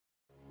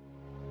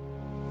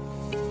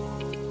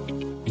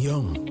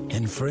Young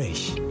and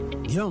fresh.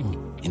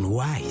 Young and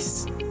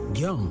wise.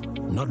 Young,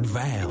 not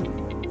vile.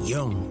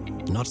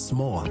 Young, not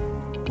small.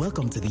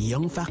 Welcome to the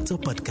Young Factor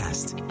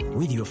podcast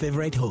with your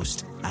favorite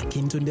host,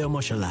 Akintunde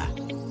Omoshola.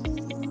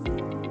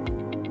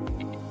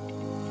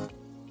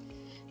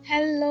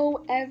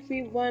 Hello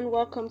everyone,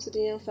 welcome to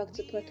the Young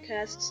Factor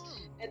podcast.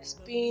 It's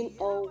been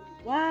a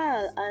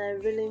while and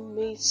I really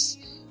miss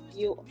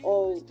you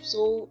all.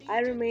 So I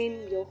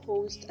remain your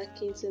host,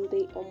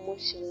 Akintunde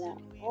Omoshola,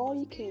 or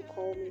you can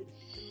call me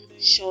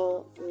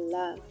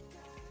Shola.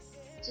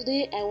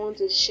 Today I want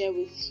to share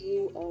with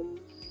you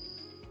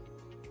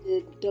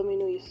the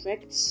Domino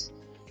Effect.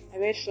 I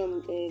read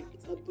from a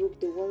book,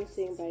 The One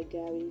Thing by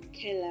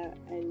Keller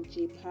and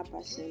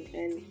Papasan,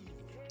 and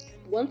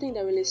one thing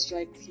that really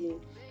strikes me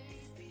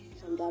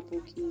from that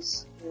book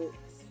is the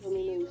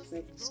domino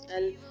effect.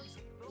 And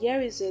here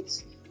is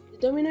it. The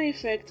domino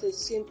effect is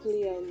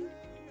simply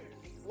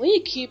when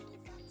you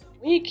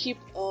keep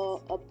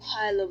a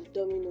pile of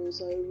dominoes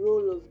or a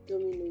roll of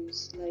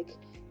dominoes like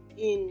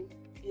in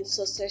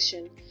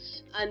succession,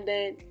 and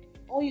then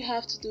all you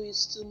have to do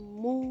is to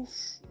move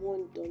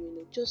one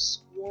domino,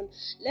 just one.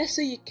 Let's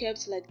say you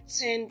kept like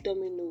 10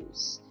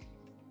 dominoes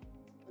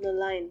on a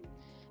line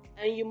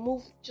and you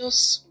move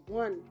just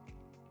one.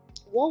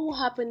 What will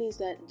happen is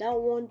that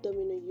one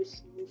domino you've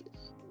moved,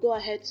 go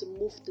ahead to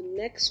move the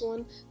next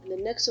one, and the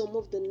next one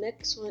move the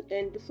next one,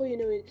 and before you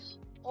know it,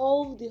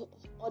 all the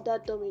other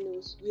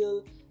dominoes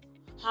will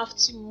have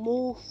to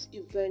move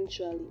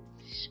eventually.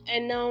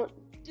 And now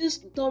this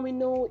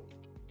domino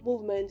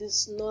movement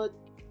is not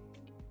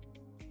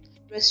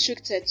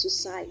restricted to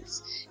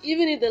size.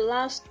 Even if the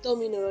last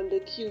domino on the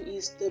queue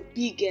is the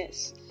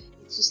biggest,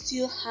 it will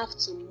still have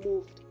to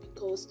move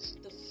because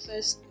the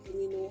first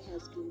domino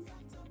has been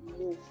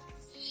moved.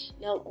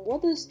 Now,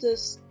 what is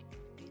this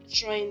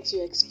trying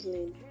to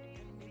explain?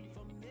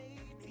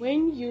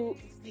 When you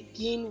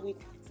begin with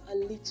a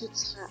little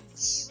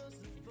task,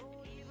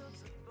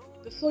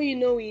 before you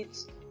know it,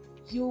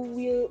 you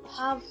will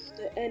have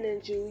the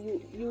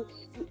energy. You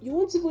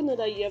won't even know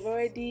that you have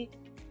already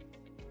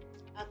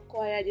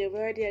acquired, you've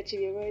already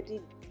achieved, you've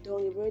already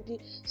done, you've already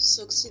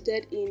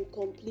succeeded in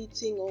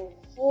completing a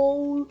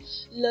whole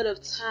lot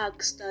of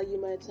tasks that you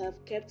might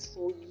have kept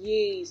for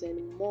years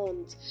and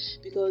months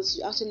because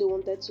you actually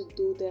wanted to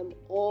do them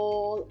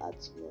all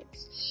at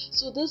once.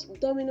 So this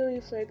domino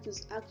effect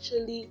is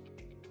actually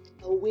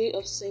a way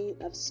of saying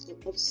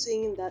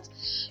that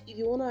if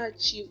you want to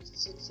achieve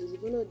success,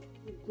 if you want to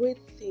do great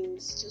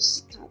things, just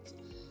start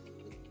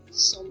with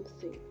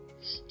something.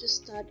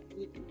 Just start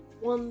with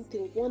one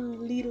thing,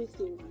 one little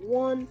thing,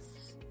 one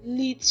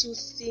little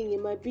thing.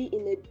 It might be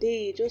in a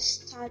day.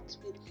 Just start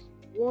with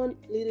one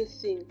little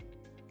thing.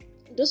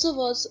 Those of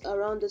us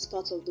around this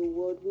part of the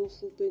world,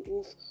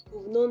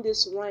 we've known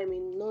this rhyme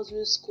in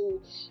nursery school: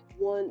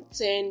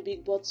 10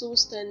 big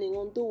bottles standing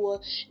on the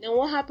wall. Now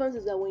what happens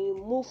is that when you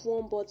move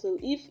one bottle,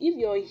 if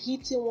you're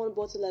hitting one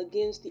bottle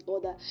against the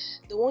other,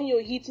 the one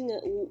you're hitting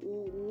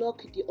will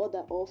knock the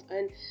other off,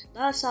 and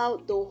that's how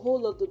the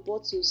whole of the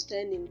bottle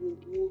standing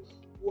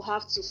will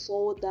have to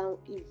fall down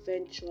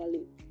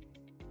eventually.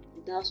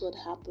 That's what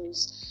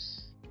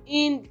happens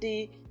in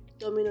the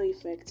domino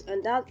effect,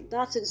 and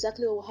that's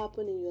exactly what will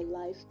happen in your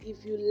life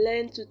if you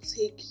learn to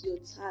take your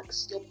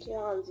tasks, your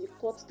plans, you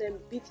cut them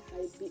bit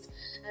by bit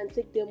and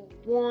take them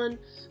one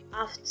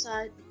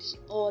after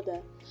the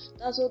other.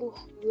 That's what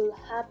will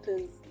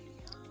happen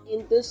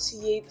in this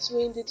year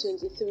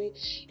 2023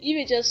 if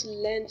you just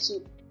learn to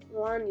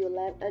plan your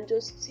life and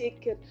just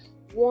take it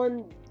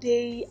one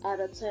day at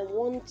a time,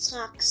 one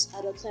task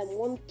at a time,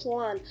 one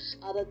plan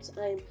at a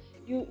time.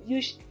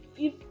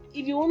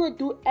 If you want to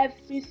do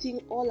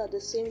everything all at the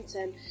same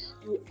time,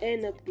 you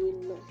end up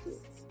doing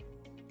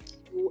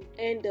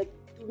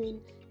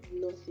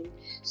nothing.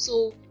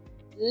 So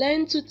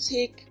learn to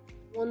take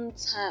one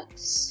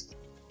task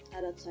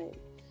at a time.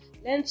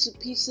 Learn to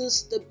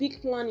pieces the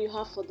big plan you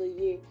have for the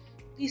year.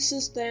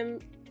 Pieces them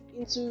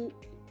into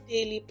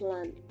daily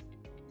plan.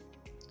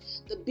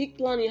 The big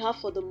plan you have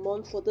for the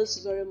month, for this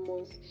very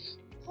month,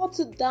 cut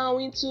it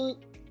down into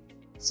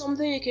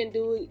something you can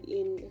do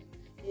in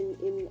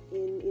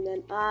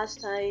an hour's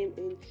time,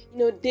 in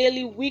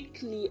daily,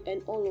 weekly,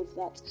 and all of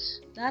that.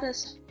 That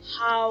is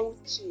how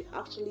to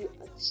actually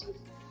achieve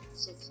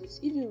success.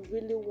 If you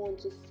really want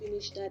to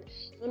finish that,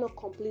 you want to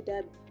complete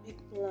that big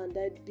plan,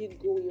 that big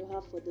goal you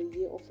have for the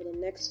year or for the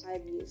next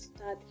 5 years,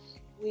 start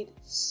with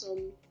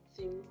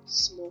something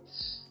small.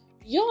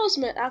 Yours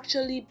might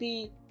actually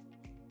be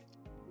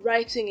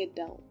writing it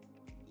down.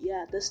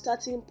 Yeah, the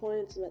starting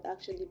point might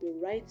actually be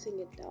writing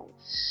it down.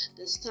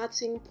 The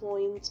starting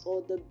point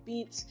or the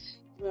beat,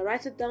 you might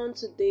write it down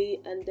today,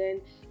 and then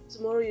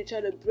tomorrow you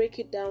try to break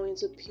it down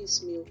into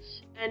piecemeal.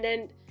 And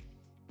then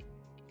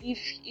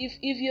if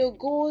your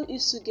goal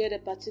is to get a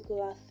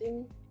particular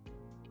thing,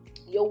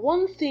 your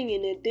one thing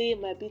in a day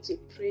might be to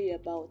pray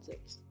about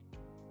it.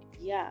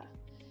 Yeah.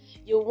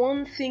 Your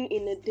one thing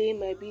in a day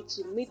might be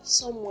to meet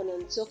someone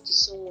and talk to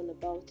someone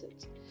about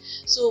it.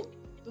 So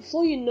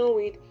before you know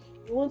it,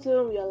 you won't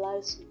even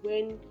realize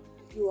when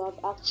you have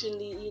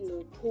actually,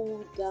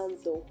 pulled down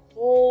the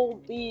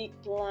whole big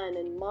plan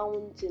and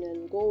mountain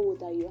and goal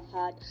that you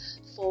had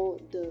for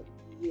the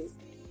year.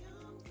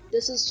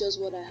 This is just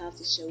what I have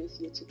to share with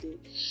you today.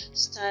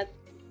 Start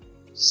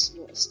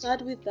small.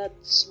 Start with that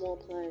small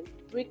plan.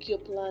 Break your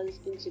plans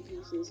into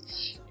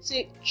pieces.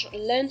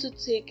 Learn to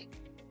take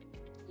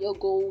your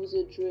goals,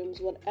 your dreams,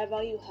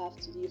 whatever you have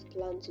to do, you've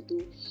planned to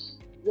do,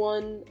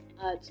 one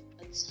at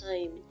a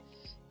time,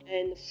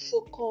 and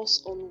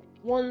focus on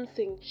one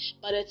thing.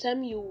 By the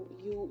time you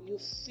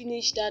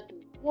finish that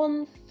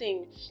one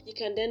thing, you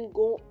can then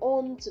go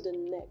on to the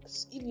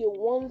next. If your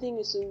one thing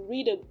is to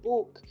read a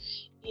book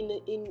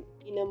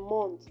in a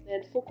month,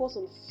 then focus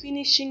on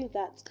finishing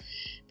that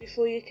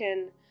before you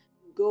can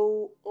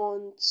go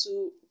on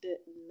to the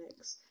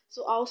next.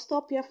 So I'll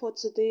stop here for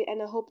today,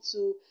 and I hope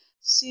to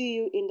see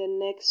you in the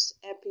next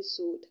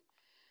episode.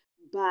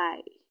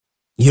 Bye.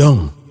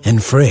 Young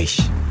and fresh.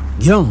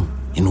 Young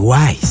and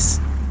wise.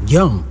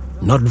 Young,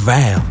 not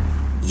vile.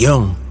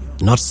 Young,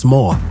 not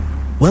small.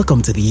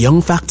 Welcome to the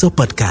Young Factor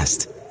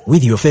Podcast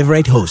with your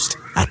favorite host,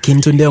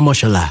 Akintunde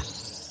Moshola.